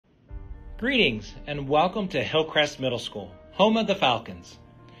Greetings and welcome to Hillcrest Middle School, home of the Falcons.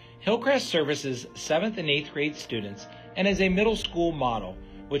 Hillcrest services 7th and 8th grade students and is a middle school model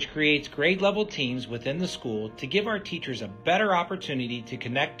which creates grade level teams within the school to give our teachers a better opportunity to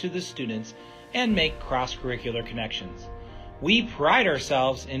connect to the students and make cross-curricular connections. We pride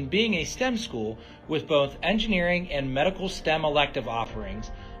ourselves in being a STEM school with both engineering and medical STEM elective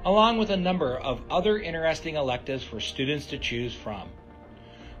offerings, along with a number of other interesting electives for students to choose from.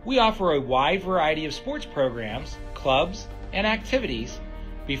 We offer a wide variety of sports programs, clubs, and activities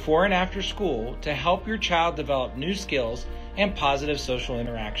before and after school to help your child develop new skills and positive social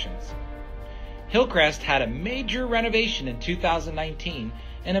interactions. Hillcrest had a major renovation in 2019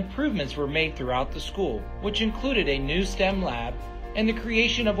 and improvements were made throughout the school, which included a new STEM lab and the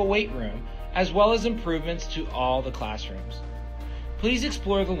creation of a weight room, as well as improvements to all the classrooms. Please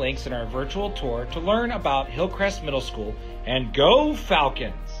explore the links in our virtual tour to learn about Hillcrest Middle School, and go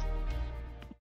Falcons!